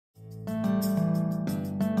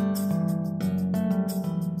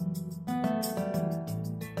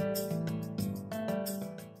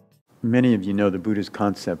many of you know the Buddha's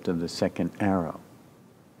concept of the second arrow.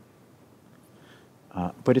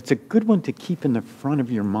 But it's a good one to keep in the front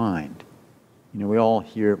of your mind. We all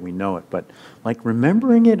hear it, we know it, but like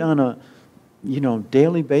remembering it on a,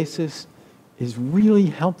 daily basis is really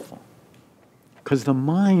helpful. Because the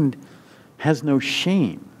mind has no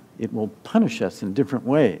shame. It will punish us in different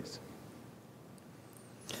ways.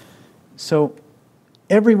 So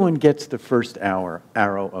everyone gets the first arrow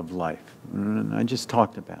of life. And I just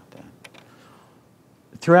talked about that.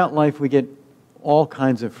 Throughout life we get all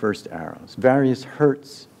kinds of first arrows, various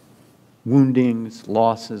hurts, woundings,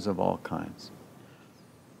 losses of all kinds.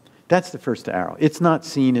 That's the first arrow. It's not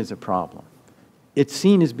seen as a problem. It's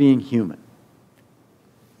seen as being human.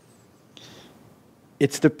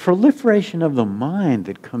 It's the proliferation of the mind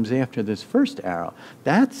that comes after this first arrow.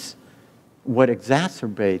 That's what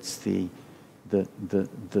exacerbates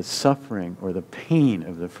the suffering or the pain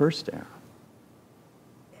of the first arrow.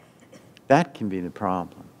 That can be the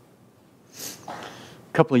problem.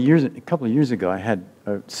 A couple of years ago, I had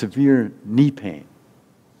a severe knee pain.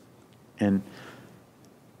 And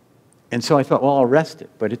so I thought, well, I'll rest it.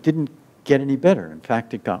 But it didn't get any better. In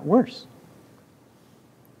fact, it got worse.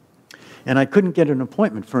 And I couldn't get an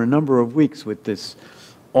appointment for a number of weeks with this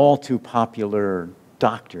all too popular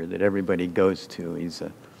doctor that everybody goes to. He's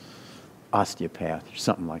an osteopath or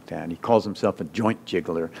something like that. He calls himself a joint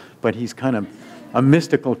jiggler, but he's kind of a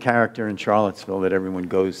mystical character in Charlottesville that everyone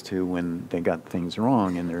goes to when they got things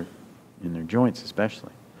wrong in their joints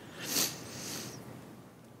especially.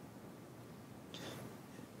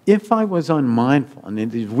 If I was unmindful,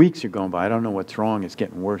 and these weeks are going by, I don't know what's wrong, it's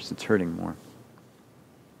getting worse, it's hurting more.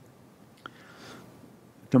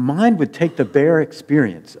 The mind would take the bare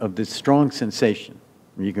experience of this strong sensation,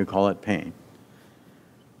 or you could call it pain,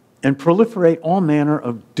 and proliferate all manner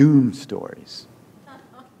of doom stories.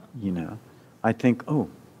 I think, oh,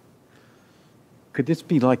 could this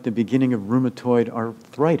be like the beginning of rheumatoid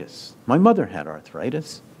arthritis? My mother had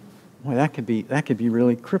arthritis. Boy, that could be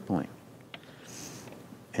really crippling.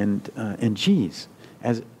 And geez,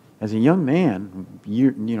 as a young man,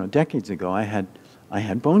 decades ago, I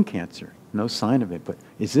had bone cancer. No sign of it, but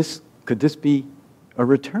could this be a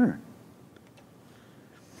return?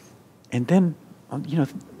 And then,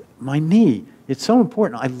 my knee, it's so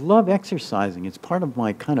important. I love exercising. It's part of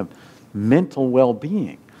my kind of mental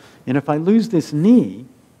well-being. And if I lose this knee,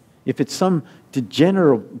 if it's some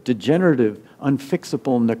degenerative,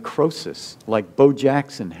 unfixable necrosis like Bo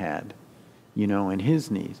Jackson had, in his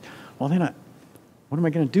knees, well, then what am I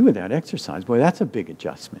going to do with that exercise? Boy, that's a big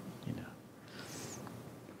adjustment.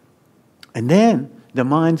 And then the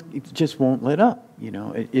mind just won't let up,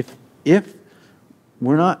 if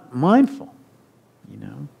we're not mindful,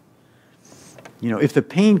 if the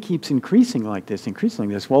pain keeps increasing like this,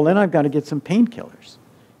 well, then I've got to get some painkillers,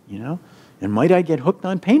 and might I get hooked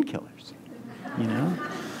on painkillers,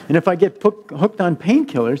 and if I get hooked on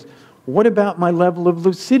painkillers, what about my level of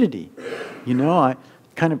lucidity? I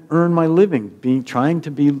kind of earn my living trying to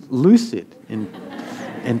be lucid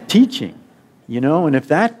and teaching, and if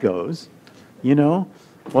that goes, well,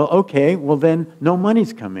 okay, well then no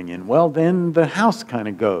money's coming in. Well, then the house kind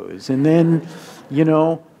of goes. And then,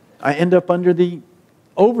 I end up under the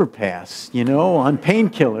overpass, on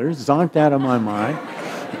painkillers, zonked out of my mind.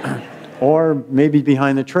 Or maybe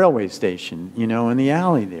behind the trailway station, in the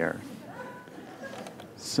alley there.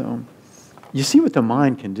 So, you see what the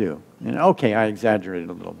mind can do. And okay, I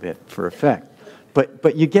exaggerated a little bit for effect.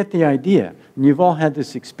 But you get the idea. And you've all had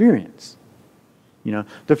this experience.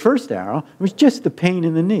 The first arrow was just the pain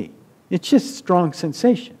in the knee. It's just strong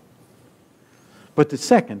sensation. But the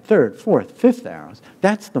second, third, fourth, fifth arrows,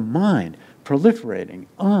 that's the mind proliferating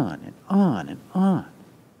on and on and on.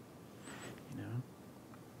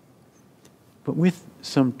 But with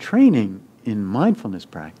some training in mindfulness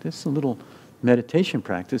practice, a little meditation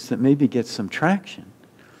practice that maybe gets some traction,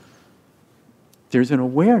 there's an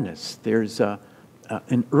awareness, there's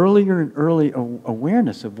an earlier and earlier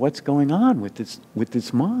awareness of what's going on with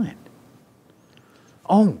this mind.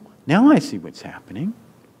 Oh, now I see what's happening.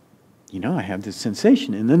 I have this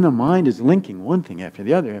sensation, and then the mind is linking one thing after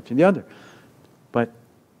the other. But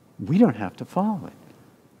we don't have to follow it.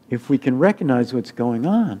 If we can recognize what's going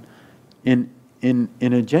on in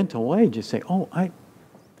a gentle way, just say, oh,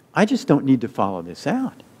 I just don't need to follow this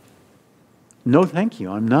out. No, thank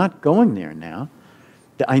you. I'm not going there now.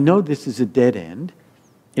 I know this is a dead end.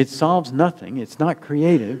 It solves nothing. It's not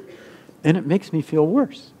creative. And it makes me feel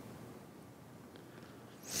worse.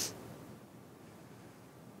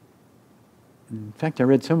 In fact, I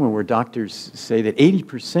read somewhere where doctors say that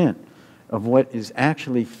 80% of what is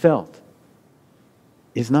actually felt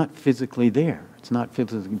is not physically there. It's not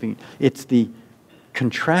physically being, it's the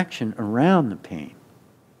contraction around the pain.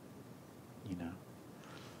 You know,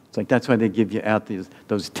 it's like that's why they give you out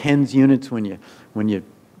those TENS units when you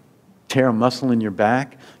tear a muscle in your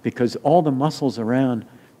back, because all the muscles around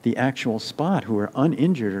the actual spot who are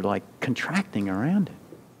uninjured are like contracting around it.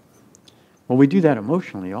 Well, we do that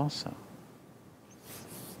emotionally also.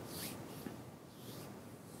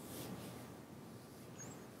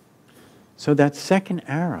 So that second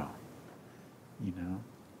arrow, you know,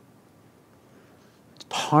 it's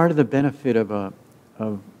part of the benefit of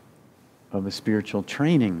a spiritual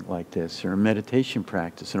training like this, or a meditation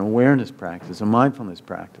practice, an awareness practice, a mindfulness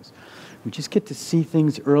practice. We just get to see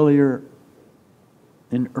things earlier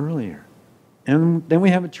and earlier. And then we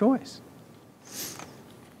have a choice.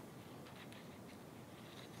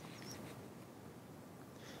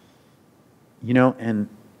 You know, and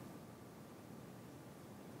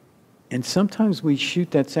sometimes we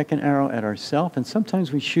shoot that second arrow at ourselves, and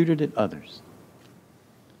sometimes we shoot it at others.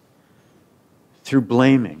 Through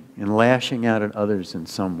blaming and lashing out at others in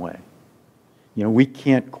some way. You know, we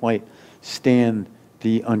can't quite stand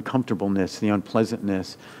the uncomfortableness, the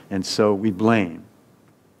unpleasantness, and so we blame,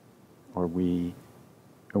 or we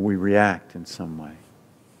react in some way.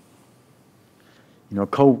 You know, a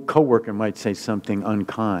co-worker might say something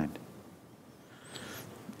unkind,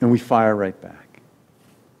 and we fire right back.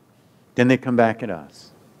 Then they come back at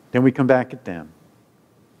us. Then we come back at them.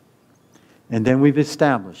 And then we've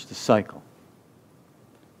established a cycle.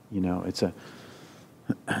 You know, it's a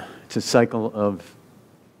cycle of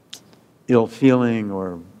ill feeling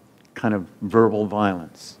or kind of verbal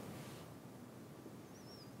violence.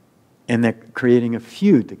 And they're creating a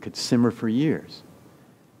feud that could simmer for years.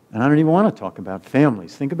 And I don't even want to talk about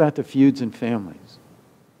families. Think about the feuds in families.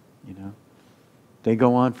 You know, they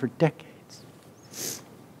go on for decades.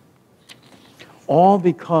 All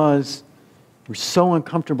because we're so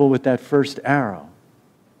uncomfortable with that first arrow.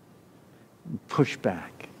 We push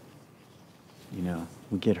back. You know,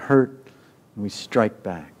 we get hurt and we strike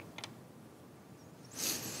back.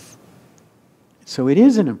 So it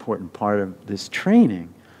is an important part of this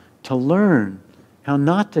training to learn how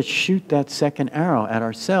not to shoot that second arrow at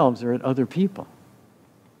ourselves or at other people.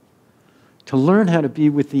 To learn how to be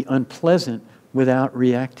with the unpleasant without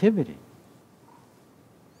reactivity.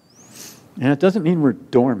 And it doesn't mean we're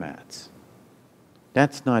doormats.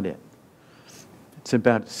 That's not it. It's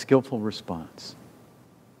about skillful response.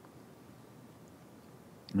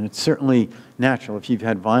 And it's certainly natural if you've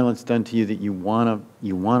had violence done to you that you want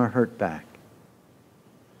to hurt back.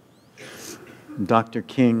 Dr.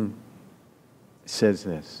 King says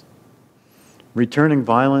this: returning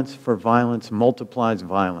violence for violence multiplies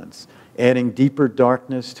violence, adding deeper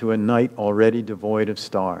darkness to a night already devoid of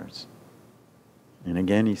stars. And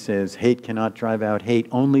again he says, hate cannot drive out hate,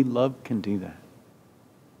 only love can do that.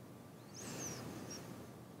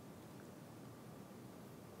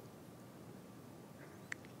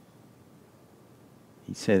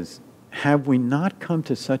 He says, have we not come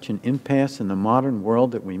to such an impasse in the modern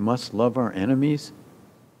world that we must love our enemies,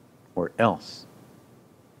 or else?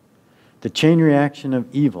 The chain reaction of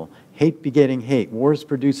evil, hate begetting hate, wars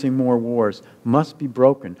producing more wars, must be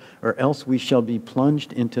broken, or else we shall be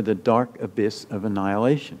plunged into the dark abyss of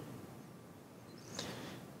annihilation.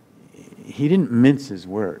 He didn't mince his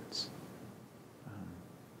words.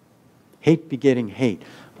 Hate begetting hate.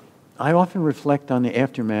 I often reflect on the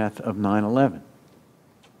aftermath of 9/11.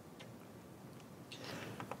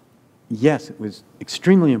 Yes, it was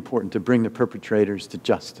extremely important to bring the perpetrators to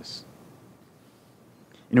justice.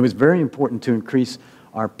 And it was very important to increase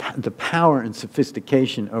the power and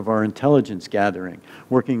sophistication of our intelligence gathering,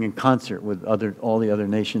 working in concert with all the other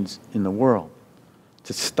nations in the world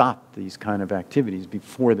to stop these kind of activities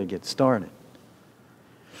before they get started.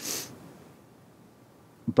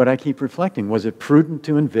 But I keep reflecting, was it prudent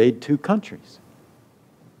to invade two countries?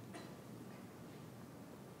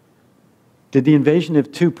 Did the invasion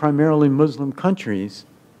of two primarily Muslim countries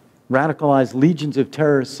radicalize legions of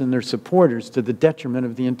terrorists and their supporters to the detriment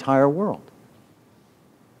of the entire world?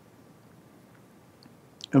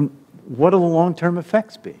 And what will the long-term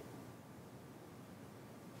effects be?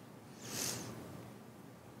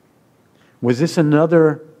 Was this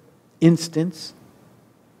another instance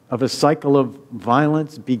of a cycle of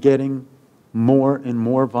violence begetting more and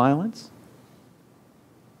more violence?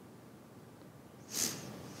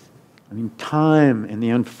 I mean, time and the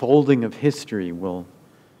unfolding of history will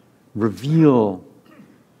reveal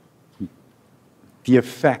the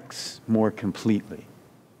effects more completely.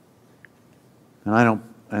 And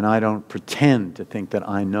I don't pretend to think that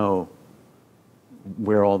I know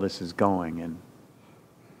where all this is going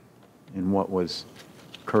and what was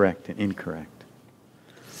correct and incorrect.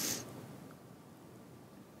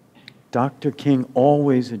 Dr. King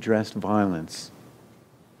always addressed violence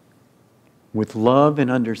with love and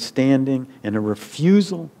understanding and a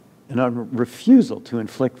refusal to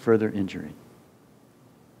inflict further injury.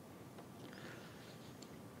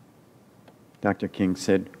 Dr. King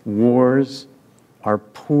said, "Wars are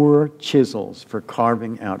poor chisels for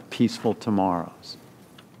carving out peaceful tomorrows."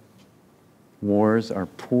 Wars are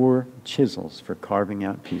poor chisels for carving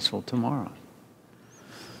out peaceful tomorrows.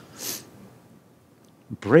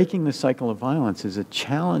 Breaking the cycle of violence is a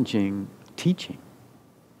challenging teaching.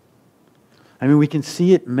 I mean, we can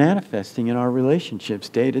see it manifesting in our relationships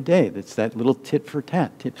day to day. That's that little tit for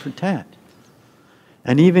tat, tit for tat.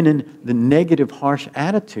 And even in the negative, harsh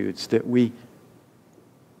attitudes that we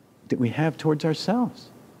have towards ourselves.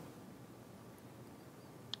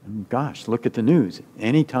 And gosh, look at the news.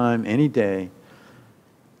 Anytime, any day,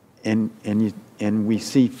 and we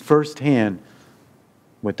see firsthand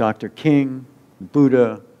what Dr. King,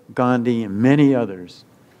 Buddha, Gandhi, and many others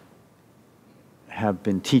have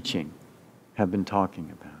been teaching, have been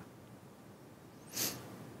talking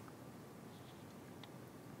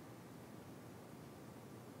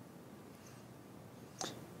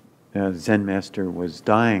about. Zen master was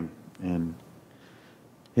dying, and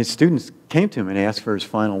his students came to him and asked for his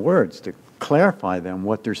final words to clarify them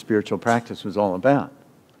what their spiritual practice was all about.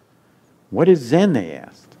 What is Zen, they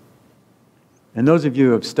asked. And those of you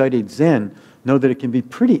who have studied Zen know that it can be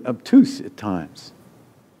pretty obtuse at times.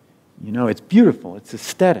 You know, it's beautiful, it's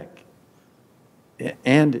aesthetic,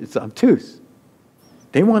 and it's obtuse.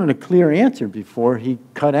 They wanted a clear answer before he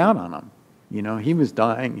cut out on them. You know, he was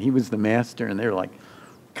dying, he was the master, and they were like,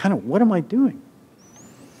 kind of, what am I doing?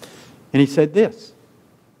 And he said this: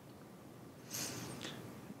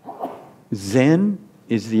 Zen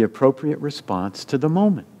is the appropriate response to the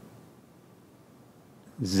moment.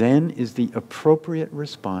 Zen is the appropriate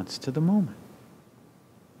response to the moment.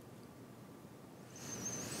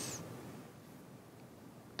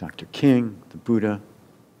 Dr. King, the Buddha,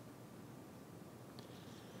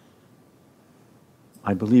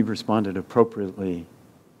 I believe responded appropriately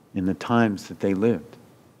in the times that they lived.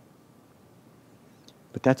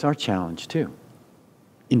 But that's our challenge too.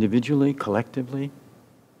 Individually, collectively,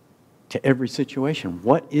 to every situation.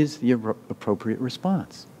 What is the appropriate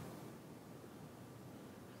response?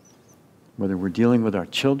 Whether we're dealing with our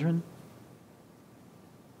children,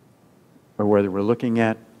 or whether we're looking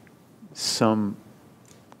at some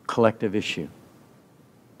collective issue,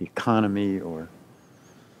 the economy or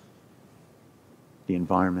the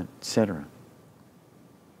environment, etc.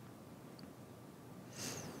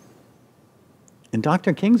 And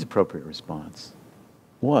Dr. King's appropriate response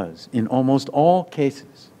was, in almost all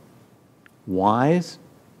cases, wise,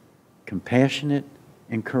 compassionate,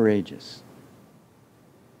 and courageous.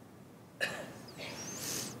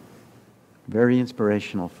 Very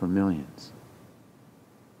inspirational for millions.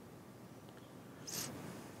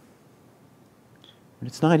 But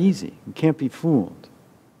it's not easy. You can't be fooled.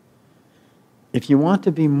 If you want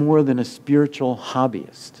to be more than a spiritual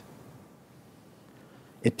hobbyist,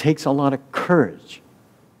 it takes a lot of courage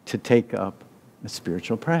to take up a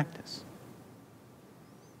spiritual practice.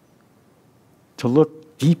 To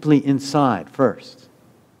look deeply inside first.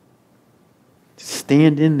 To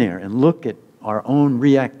stand in there and look at our own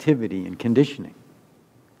reactivity and conditioning.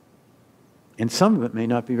 And some of it may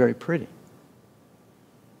not be very pretty.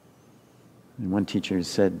 And one teacher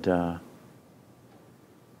said,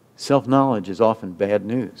 self-knowledge is often bad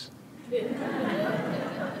news. You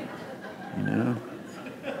know?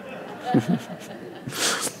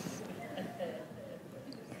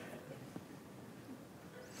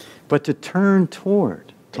 But to turn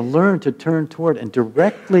toward, to learn to turn toward and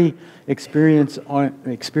directly experience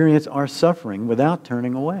our suffering without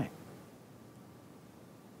turning away.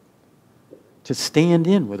 To stand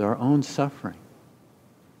in with our own suffering.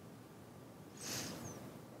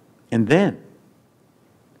 And then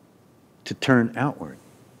to turn outward.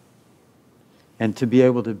 And to be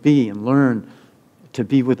able to be and learn to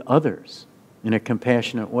be with others in a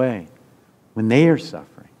compassionate way when they are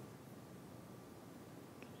suffering.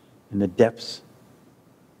 In the depths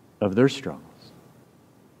of their struggles.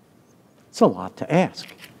 It's a lot to ask.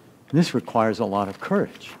 And this requires a lot of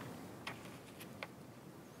courage.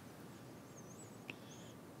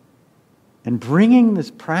 And bringing this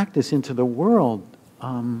practice into the world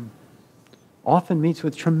often meets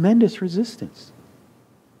with tremendous resistance.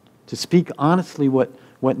 To speak honestly what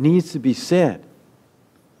needs to be said.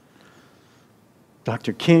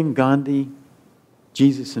 Dr. King, Gandhi,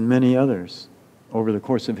 Jesus, and many others over the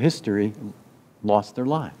course of history lost their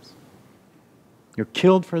lives. They're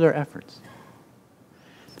killed for their efforts.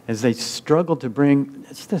 as they struggled to bring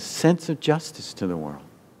just a sense of justice to the world.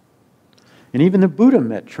 And even the Buddha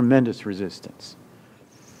met tremendous resistance.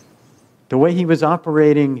 The way he was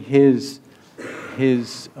operating his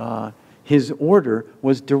order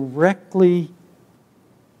was directly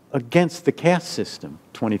against the caste system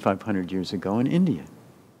 2,500 years ago in India.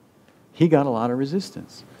 He got a lot of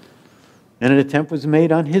resistance. And an attempt was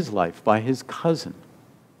made on his life by his cousin.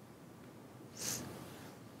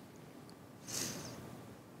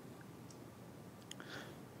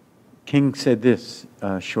 King said this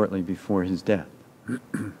shortly before his death.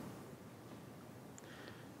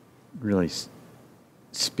 Really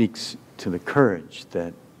speaks to the courage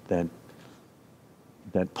that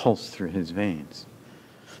pulsed through his veins.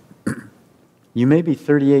 You may be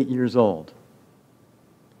 38 years old,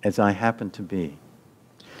 as I happen to be,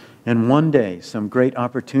 and one day some great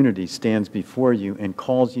opportunity stands before you and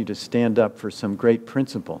calls you to stand up for some great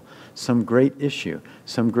principle, some great issue,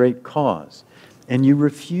 some great cause, and you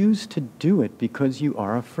refuse to do it because you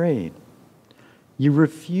are afraid. You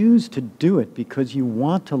refuse to do it because you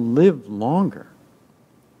want to live longer.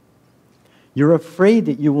 You're afraid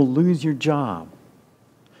that you will lose your job,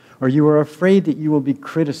 or you are afraid that you will be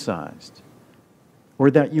criticized,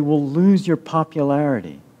 or that you will lose your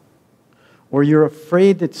popularity, or you're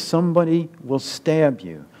afraid that somebody will stab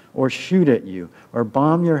you, or shoot at you, or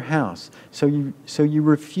bomb your house, so you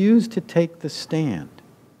refuse to take the stand.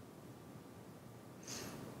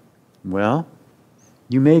 Well,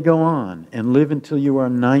 you may go on and live until you are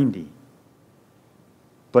 90,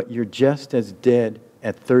 but you're just as dead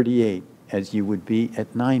at 38 as you would be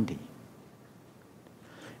at 90.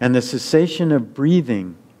 And the cessation of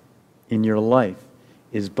breathing in your life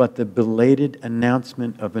is but the belated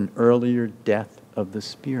announcement of an earlier death of the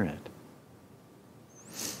spirit.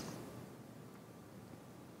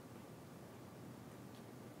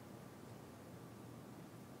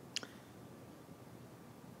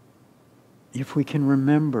 If we can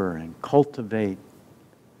remember and cultivate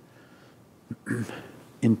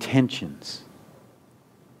intentions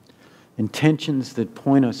that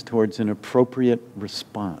point us towards an appropriate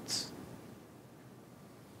response,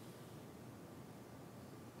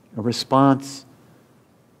 a response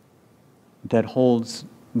that holds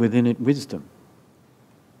within it wisdom,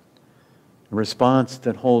 a response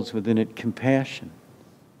that holds within it compassion,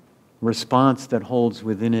 a response that holds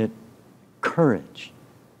within it courage.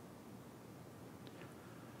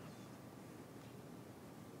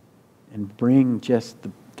 And bring just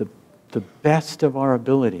the best of our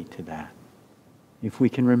ability to that. If we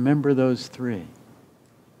can remember those three,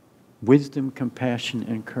 wisdom, compassion,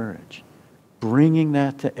 and courage, bringing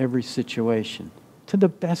that to every situation to the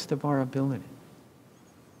best of our ability.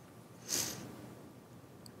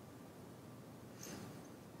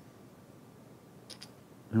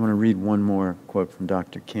 I want to read one more quote from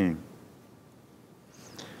Dr. King.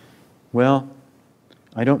 Well,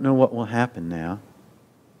 I don't know what will happen now.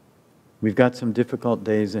 We've got some difficult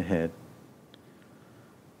days ahead.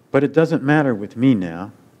 But it doesn't matter with me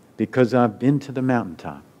now, because I've been to the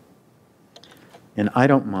mountaintop. And I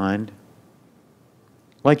don't mind.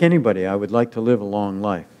 Like anybody, I would like to live a long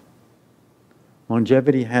life.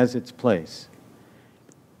 Longevity has its place.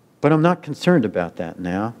 But I'm not concerned about that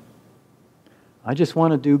now. I just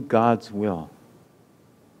want to do God's will.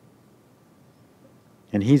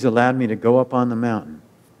 And He's allowed me to go up on the mountain.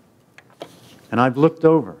 And I've looked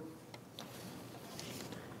over.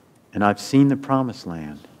 And I've seen the promised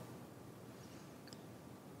land.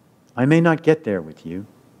 I may not get there with you,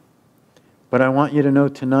 but I want you to know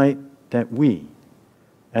tonight that we,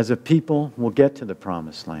 as a people, will get to the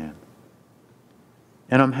promised land.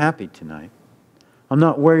 And I'm happy tonight. I'm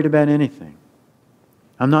not worried about anything.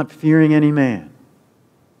 I'm not fearing any man.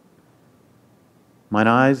 Mine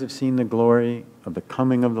eyes have seen the glory of the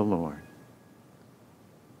coming of the Lord.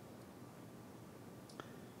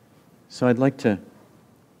 So I'd like to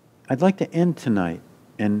end tonight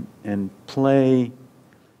and play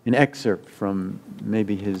an excerpt from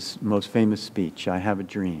maybe his most famous speech, I Have a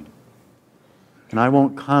Dream. And I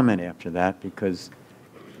won't comment after that because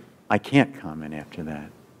I can't comment after that.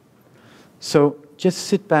 So just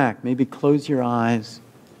sit back, maybe close your eyes.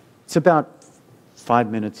 It's about 5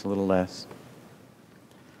 minutes, a little less.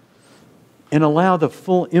 And allow the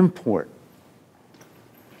full import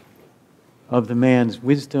of the man's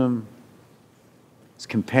wisdom, his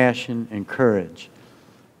compassion and courage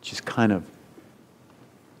just kind of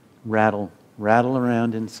rattle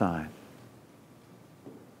around inside.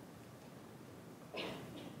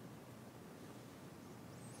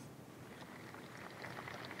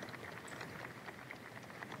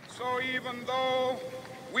 So even though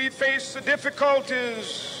we face the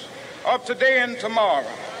difficulties of today and tomorrow,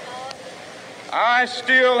 I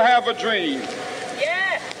still have a dream.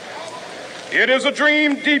 Yes. It is a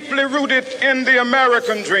dream deeply rooted in the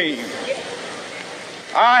American dream.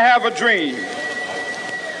 I have a dream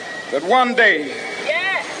that one day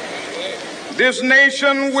this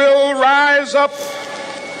nation will rise up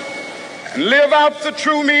and live out the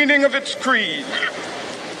true meaning of its creed.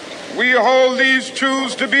 We hold these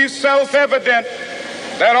truths to be self-evident,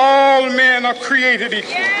 that all men are created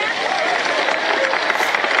equal.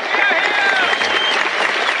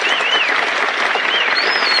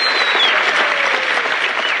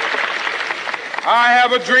 I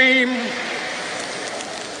have a dream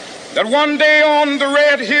that one day on the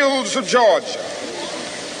red hills of Georgia,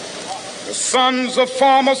 the sons of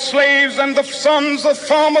former slaves and the sons of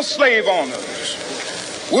former slave owners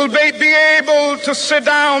will be able to sit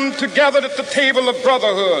down together at the table of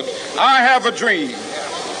brotherhood. I have a dream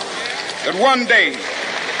that one day,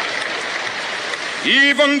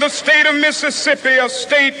 even the state of Mississippi, a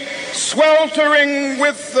state sweltering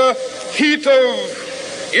with the heat of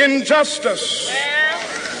injustice,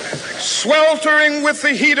 sweltering with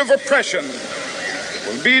the heat of oppression,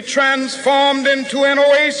 will be transformed into an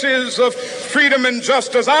oasis of freedom and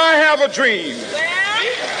justice. I have a dream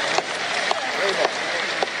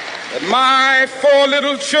that my 4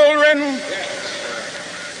 little children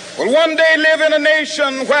will one day live in a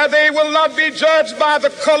nation where they will not be judged by the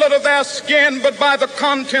color of their skin, but by the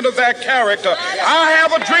content of their character. I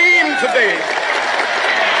have a dream today.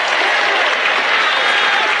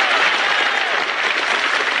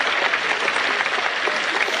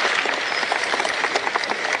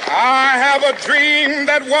 I have a dream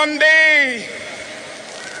that one day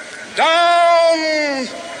down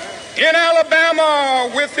in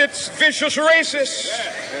Alabama, with its vicious racists,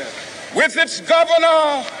 with its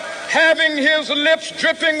governor having his lips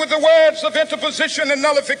dripping with the words of interposition and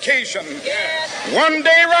nullification, one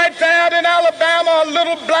day right there in Alabama,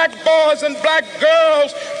 little black boys and black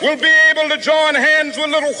girls will be able to join hands with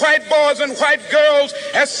little white boys and white girls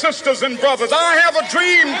as sisters and brothers. I have a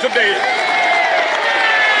dream today.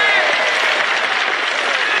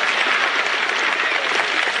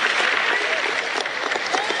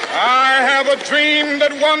 I have a dream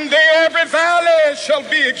that one day every valley shall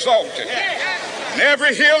be exalted, and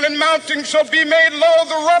every hill and mountain shall be made low.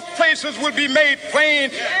 The rough places will be made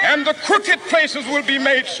plain, and the crooked places will be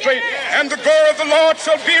made straight. And the glory of the Lord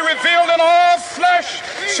shall be revealed, and all flesh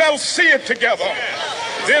shall see it together.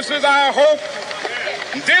 This is our hope.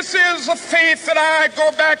 This is a faith that I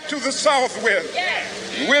go back to the South with.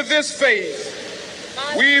 With this faith,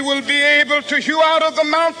 we will be able to hew out of the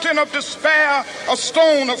mountain of despair a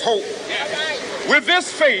stone of hope. With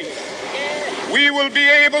this faith, we will be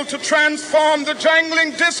able to transform the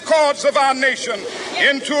jangling discords of our nation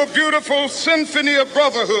into a beautiful symphony of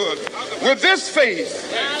brotherhood. With this faith,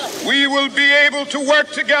 we will be able to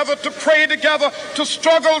work together, to pray together, to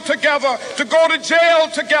struggle together, to go to jail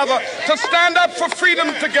together, to stand up for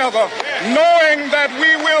freedom together, knowing that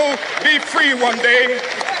we will be free one day.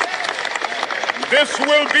 This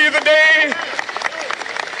will be the day.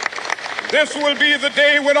 This will be the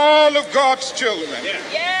day when all of God's children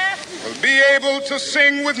will be able to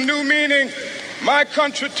sing with new meaning, "My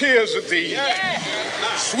country, tears of thee.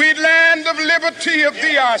 Sweet land of liberty, of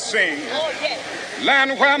thee I sing.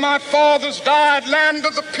 Land where my fathers died, land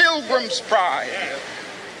of the pilgrim's pride.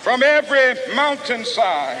 From every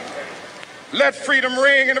mountainside, let freedom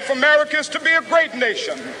ring. And if America is to be a great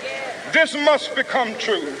nation, this must become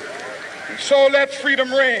true. So let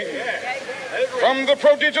freedom ring from the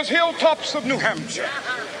prodigious hilltops of New Hampshire.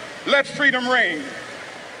 Let freedom ring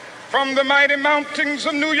from the mighty mountains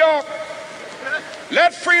of New York.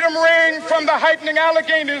 Let freedom ring from the heightening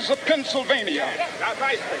Alleghenies of Pennsylvania.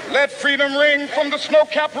 Let freedom ring from the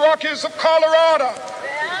snow-capped Rockies of Colorado.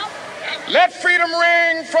 Let freedom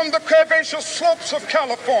ring from the curvaceous slopes of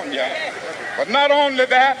California. But not only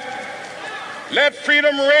that, let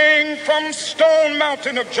freedom ring from Stone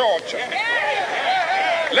Mountain of Georgia.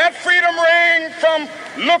 Let freedom ring from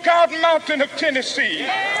Lookout Mountain of Tennessee.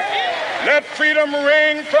 Let freedom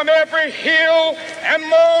ring from every hill and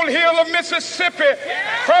molehill of Mississippi,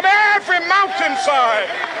 from every mountainside.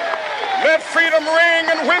 Let freedom ring,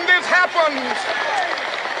 and when this happens,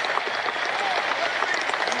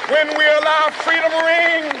 when we allow freedom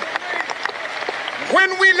ring,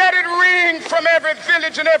 when we let it ring from every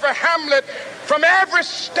village and every hamlet, from every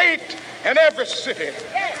state and every city,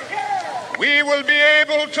 we will be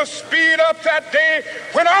able to speed up that day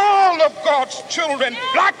when all of God's children,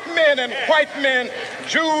 black men and white men,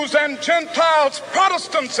 Jews and Gentiles,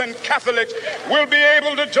 Protestants and Catholics, will be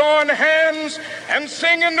able to join hands and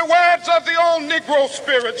sing in the words of the old Negro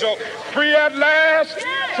spiritual, free at last,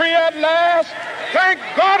 free at last. Thank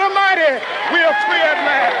God Almighty, we are free at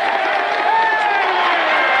last.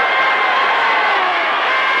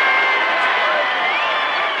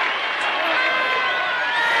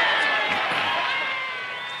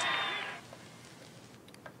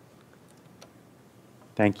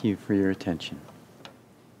 Thank you for your attention.